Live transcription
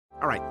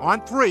All right,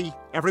 on three,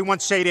 everyone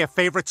say their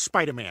favorite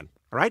Spider-Man.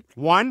 All right?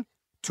 1,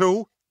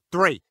 2,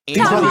 3.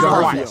 Tobey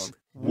Garfield.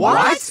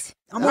 What?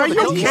 Are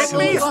you kidding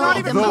me? It's not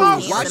even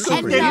close.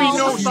 There'd be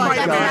no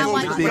Spider-Man Spider-Man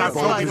movies movies without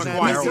Tobey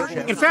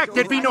Maguire. In fact,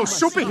 there'd be no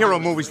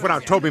superhero movies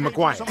without Tobey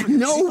Maguire.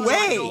 No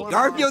way!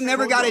 Garfield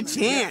never got a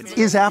chance.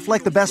 Is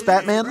Affleck the best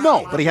Batman?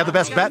 No, but he had the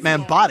best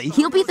Batman body.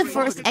 He'll be the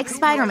first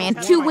ex-Spider-Man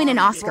to win an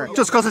Oscar.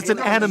 Just because it's an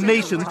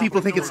animation,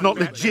 people think it's not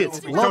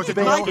legit. Love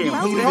Bale.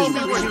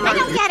 I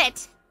don't get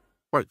it.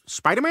 What,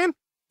 Spider-Man?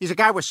 He's a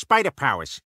guy with spider powers.